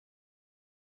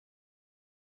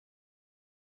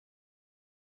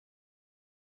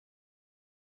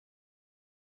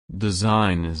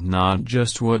Design is not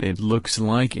just what it looks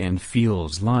like and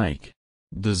feels like.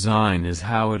 Design is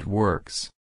how it works.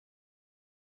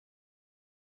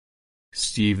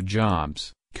 Steve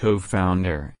Jobs,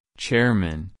 co-founder,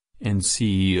 chairman, and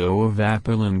CEO of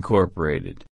Apple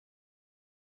Incorporated.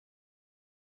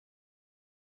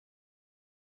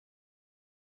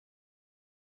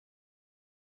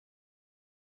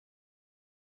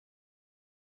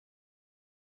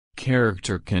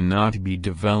 Character cannot be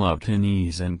developed in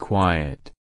ease and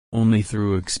quiet. Only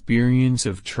through experience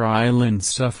of trial and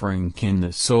suffering can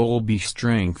the soul be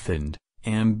strengthened,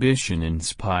 ambition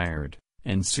inspired,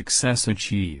 and success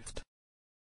achieved.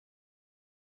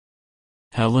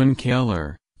 Helen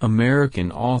Keller,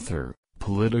 American author,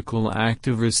 political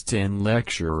activist and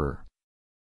lecturer.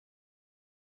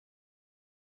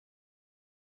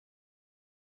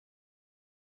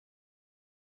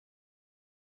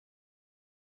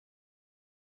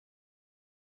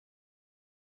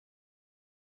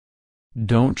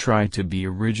 Don't try to be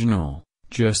original,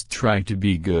 just try to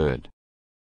be good.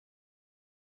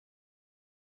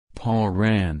 Paul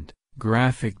Rand,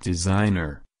 graphic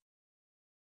designer.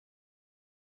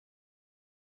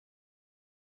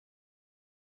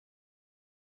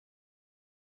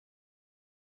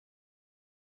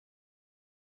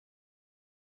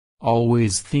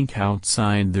 Always think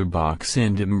outside the box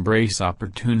and embrace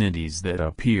opportunities that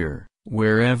appear,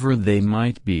 wherever they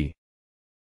might be.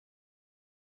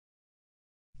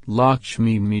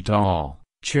 Lakshmi Mittal,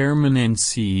 chairman and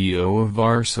CEO of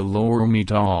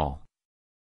ArcelorMittal.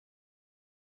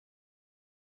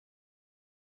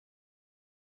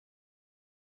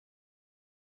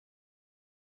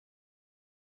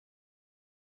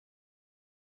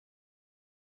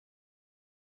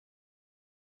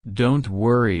 Don't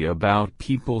worry about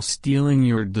people stealing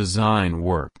your design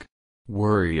work.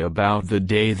 Worry about the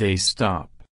day they stop.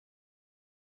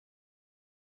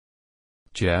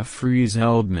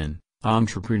 Zeldman,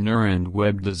 entrepreneur and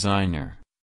web designer.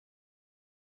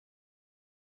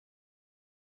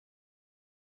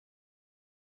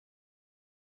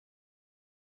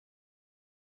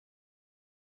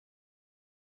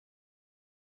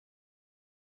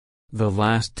 The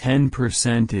last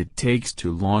 10% it takes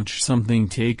to launch something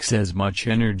takes as much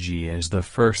energy as the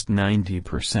first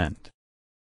 90%.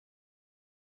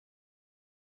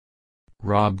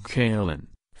 Kalin,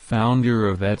 founder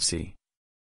of Etsy.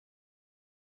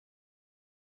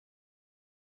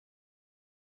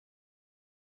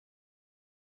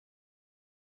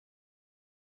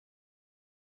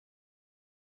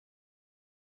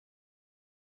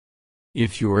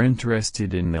 If you're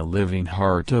interested in the living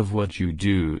heart of what you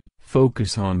do,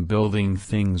 focus on building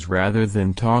things rather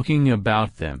than talking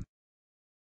about them.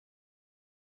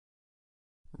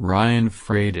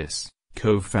 Freitas,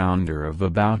 co-founder of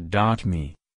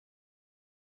About.me.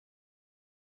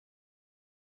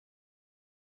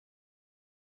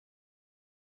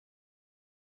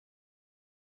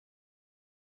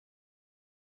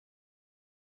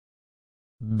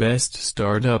 Best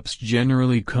startups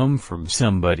generally come from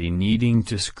somebody needing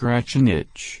to scratch an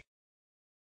itch.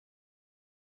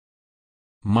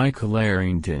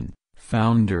 Arrington,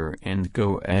 founder and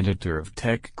co-editor of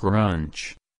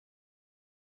TechCrunch.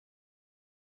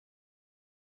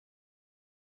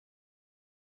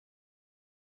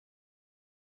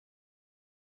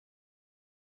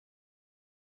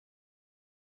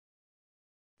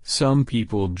 Some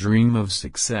people dream of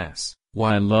success,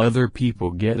 while other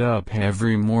people get up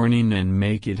every morning and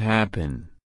make it happen.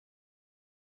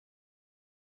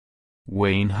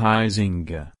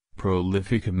 Huizenga,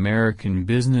 prolific American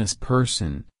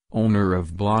businessperson, owner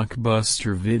of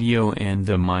Blockbuster Video and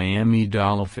the Miami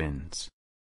Dolphins.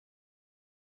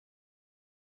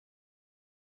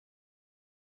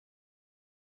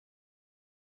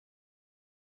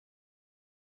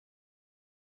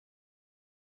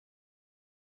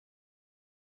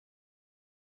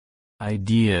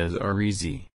 Ideas are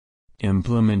easy.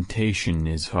 Implementation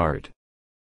is hard.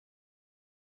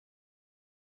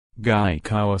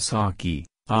 Kawasaki,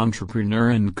 entrepreneur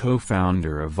and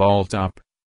co-founder of Altop.